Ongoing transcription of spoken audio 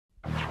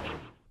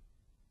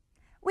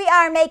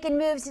are making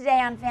moves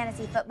today on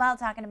Fantasy Football,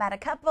 talking about a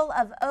couple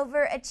of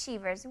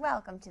overachievers.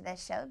 Welcome to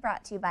this show,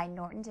 brought to you by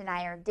Norton.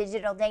 Denier of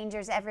digital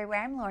dangers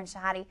everywhere. I'm Lauren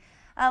Shehadi,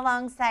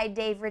 alongside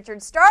Dave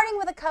Richards, starting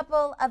with a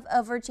couple of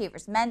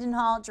overachievers.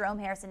 Mendenhall, Jerome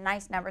Harrison,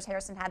 nice numbers.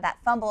 Harrison had that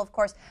fumble, of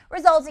course,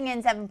 resulting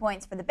in 7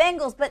 points for the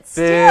Bengals, but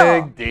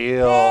still, big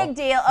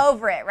deal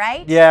over it,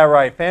 right? Yeah,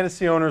 right.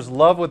 Fantasy owners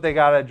love what they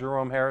got at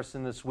Jerome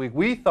Harrison this week.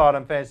 We thought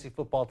on Fantasy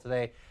Football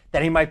today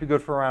that he might be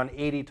good for around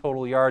 80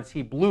 total yards.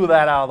 He blew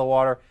that out of the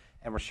water.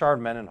 And Rashard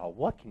Mendenhall,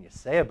 what can you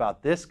say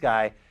about this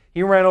guy?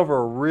 He ran over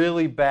a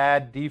really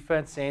bad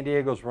defense. San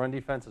Diego's run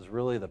defense is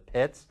really the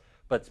Pits.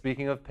 But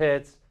speaking of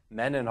Pits,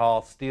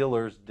 Mendenhall,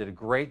 Steelers, did a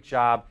great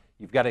job.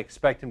 You've got to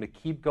expect him to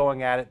keep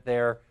going at it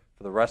there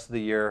for the rest of the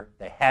year.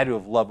 They had to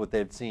have loved what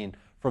they'd seen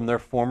from their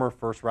former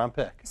first-round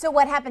pick. So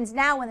what happens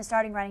now when the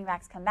starting running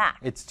backs come back?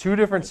 It's two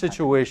different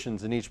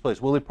situations in each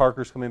place. Willie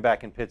Parker's coming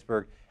back in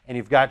Pittsburgh, and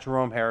you've got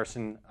Jerome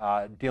Harrison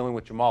dealing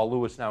with Jamal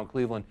Lewis now in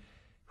Cleveland.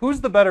 Who's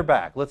the better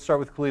back? Let's start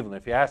with Cleveland.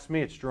 If you ask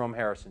me, it's Jerome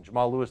Harrison.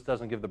 Jamal Lewis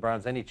doesn't give the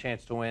Browns any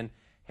chance to win.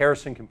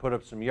 Harrison can put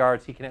up some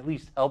yards. He can at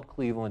least help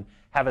Cleveland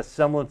have a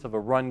semblance of a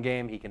run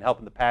game. He can help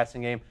in the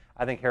passing game.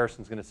 I think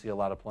Harrison's going to see a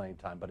lot of playing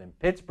time. But in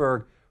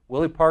Pittsburgh,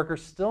 Willie Parker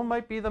still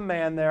might be the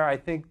man there. I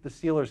think the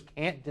Steelers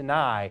can't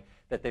deny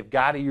that they've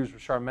got to use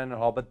Rashard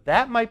Mendenhall, but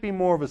that might be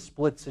more of a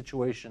split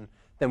situation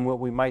than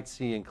what we might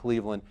see in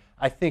Cleveland.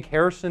 I think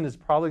Harrison is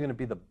probably going to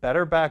be the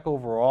better back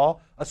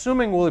overall,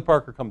 assuming Willie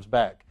Parker comes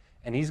back.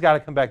 And he's got to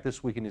come back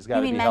this week, and he's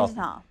got to be healthy.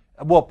 Mendenhall?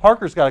 Well,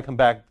 Parker's got to come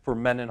back for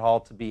Mendenhall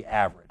to be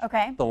average.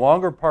 Okay. The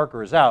longer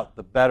Parker is out,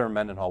 the better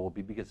Mendenhall will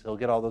be because he'll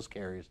get all those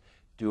carries,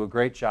 do a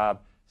great job.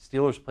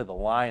 Steelers play the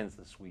Lions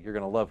this week. You're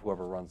going to love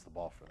whoever runs the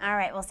ball for them. All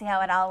right, we'll see how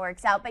it all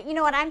works out. But you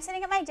know what? I'm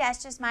sitting at my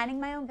desk just minding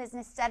my own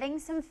business, studying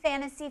some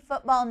fantasy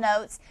football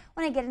notes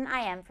when I get an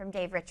IM from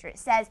Dave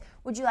Richards. It says,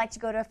 would you like to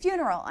go to a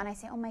funeral? And I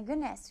say, oh, my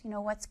goodness,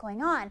 what's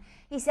going on?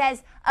 He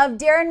says, of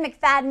Darren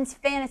McFadden's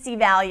fantasy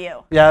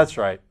value. Yeah, that's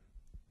right.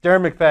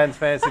 Darren McFadden's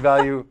fantasy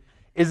value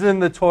is in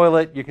the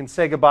toilet. You can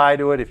say goodbye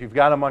to it. If you've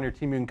got him on your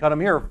team, you can cut him.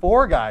 Here are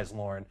four guys,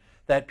 Lauren,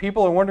 that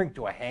people are wondering,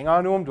 do I hang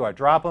on to him? Do I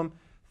drop him?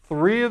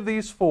 Three of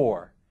these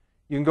four,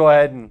 you can go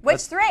ahead and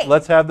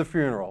let's have the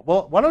funeral.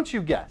 Well, why don't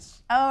you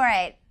guess? All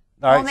right.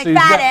 All right, well,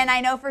 McFadden,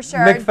 I know for sure.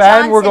 McFadden,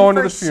 Johnson, we're going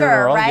to the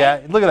funeral. Sure, right?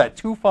 Yeah, look at that.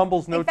 2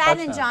 fumbles, no touchdown.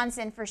 McFadden and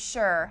Johnson for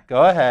sure.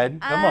 Go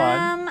ahead. Come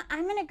on.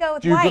 I'm going to go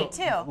with White,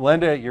 too.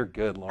 Linda, you're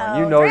good, Lauren. Oh,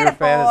 you know your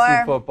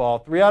fantasy 4. football.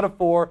 3 out of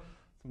 4.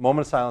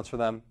 Moment of silence for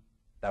them.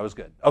 That was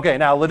good. Okay,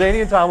 now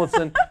LaDainian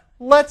Tomlinson,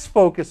 let's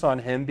focus on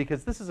him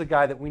because this is a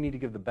guy that we need to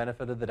give the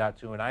benefit of the doubt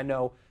to, and I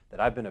know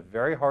that I've been a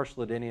very harsh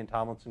LaDainian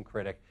Tomlinson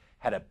critic.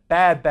 Had a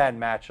bad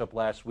matchup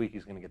last week.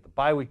 He's going to get the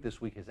bye week this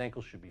week. His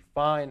ankle should be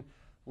fine.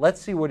 Let's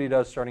see what he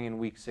does starting in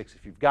week 6.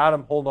 If you've got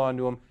him, hold on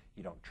to him.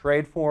 You don't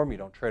trade for him. You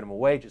don't trade him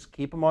away. Just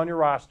keep him on your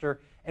roster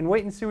and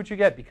wait and see what you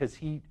get because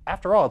he,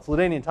 after all, it's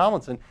LaDainian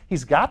Tomlinson.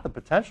 He's got the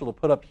potential to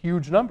put up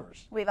huge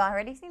numbers. We've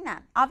already seen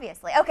that,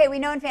 obviously. Okay, we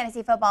know in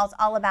fantasy football it's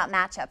all about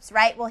matchups,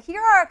 right? Well, here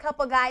are a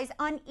couple guys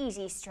on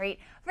Easy Street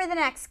for the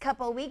next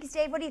couple weeks.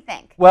 Dave, what do you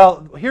think?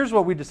 Well, here's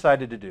what we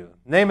decided to do.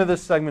 Name of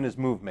this segment is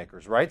Move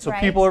Makers, right? So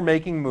people are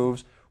making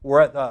moves. We're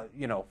at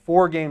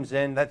 4 games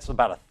in. That's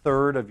about a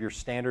third of your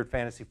standard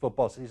fantasy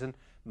football season.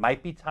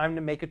 Might be time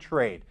to make a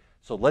trade.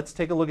 So let's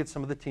take a look at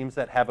some of the teams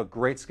that have a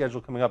great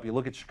schedule coming up. You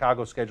look at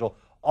Chicago's schedule.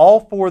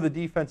 All 4 of the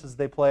defenses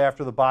they play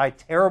after the bye,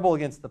 terrible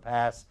against the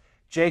pass.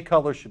 Jay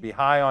Cutler should be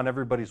high on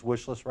everybody's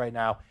wish list right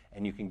now,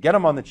 and you can get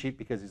him on the cheap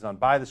because he's on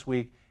bye this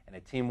week, and a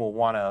team will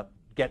want to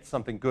get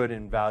something good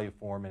in value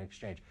for him in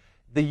exchange.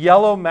 The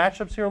yellow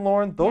matchups here,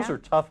 Lauren, those are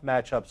tough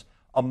matchups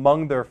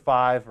among their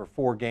 5 or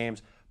 4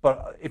 games.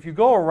 But if you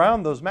go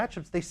around those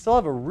matchups, they still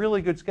have a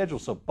really good schedule.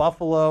 So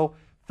Buffalo,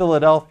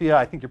 Philadelphia,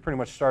 I think you're pretty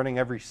much starting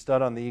every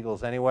stud on the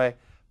Eagles anyway.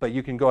 But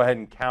you can go ahead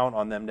and count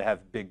on them to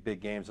have big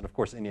games. And, of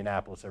course,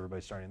 Indianapolis,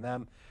 everybody's starting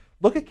them.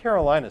 Look at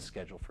Carolina's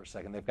schedule for a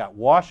second. They've got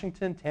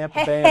Washington,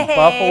 Tampa Bay, and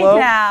Buffalo.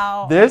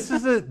 Now. This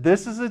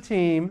is a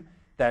team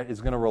that is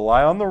going to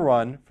rely on the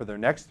run for their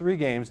next 3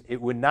 games. It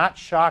would not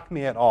shock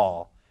me at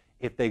all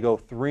if they go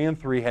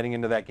 3-3 heading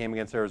into that game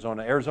against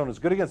Arizona. Arizona's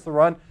good against the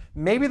run.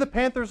 Maybe the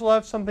Panthers will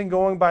have something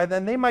going by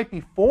then. They might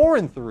be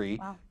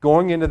 4-3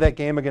 going into that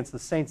game against the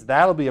Saints.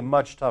 That'll be a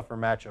much tougher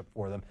matchup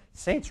for them.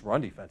 Saints'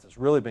 run defense has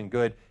really been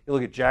good. You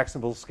look at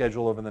Jacksonville's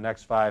schedule over the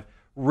next 5.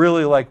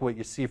 Really like what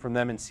you see from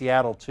them in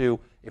Seattle, too.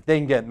 If they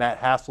can get Matt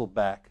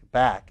Hasselbeck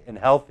back and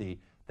healthy,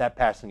 that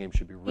passing game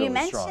should be really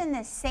strong. You mentioned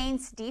the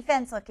Saints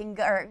defense looking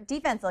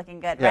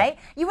good, right?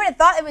 You would have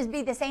thought it would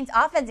be the Saints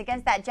offense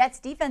against that Jets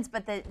defense,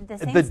 but the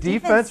Saints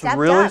defense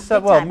really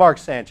stepped well. Mark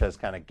Sanchez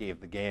kind of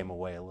gave the game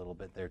away a little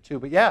bit there too.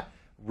 But yeah,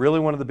 really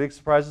one of the big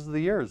surprises of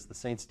the year is the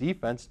Saints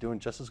defense doing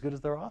just as good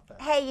as their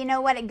offense. Hey, you know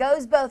what? It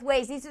goes both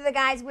ways. These are the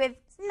guys with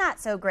not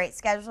so great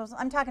schedules.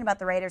 I'm talking about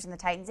the Raiders and the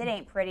Titans. It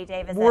ain't pretty,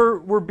 Dave, is it?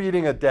 We're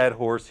beating a dead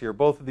horse here.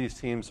 Both of these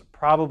teams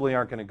probably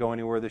aren't going to go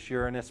anywhere this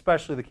year, and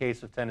especially the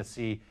case of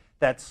Tennessee.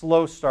 That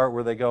slow start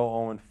where they go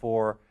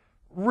 0-4,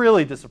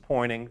 really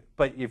disappointing.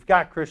 But you've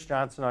got Chris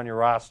Johnson on your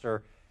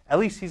roster. at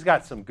least he's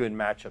got some good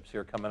matchups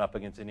here coming up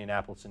against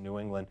Indianapolis and New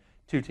England,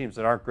 two teams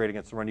that aren't great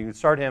against the run. You can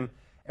start him.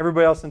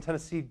 Everybody else in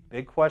Tennessee,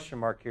 big question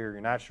mark here. You're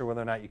not sure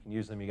whether or not you can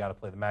use them. You got to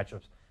play the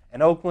matchups.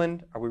 And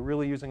Oakland, are we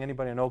really using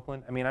anybody in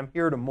Oakland? I mean, I'm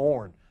here to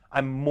mourn.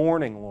 I'm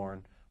mourning,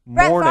 Lauren.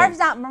 Brett Favre's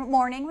not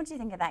mourning. What do you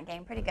think of that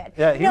game? Pretty good.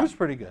 Yeah, he was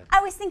pretty good.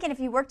 I was thinking if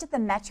you worked at the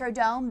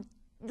Metrodome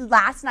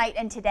last night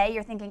and today,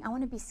 you're thinking, I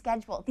want to be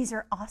scheduled. These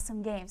are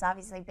awesome games,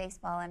 obviously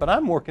baseball and But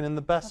I'm working in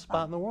the best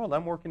spot in the world.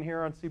 I'm working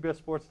here on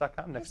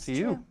CBSSports.com next to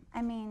you.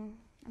 I mean,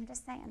 I'm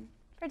just saying.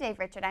 For Dave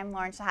Richard, I'm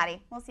Lauren Shehadi.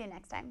 We'll see you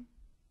next time.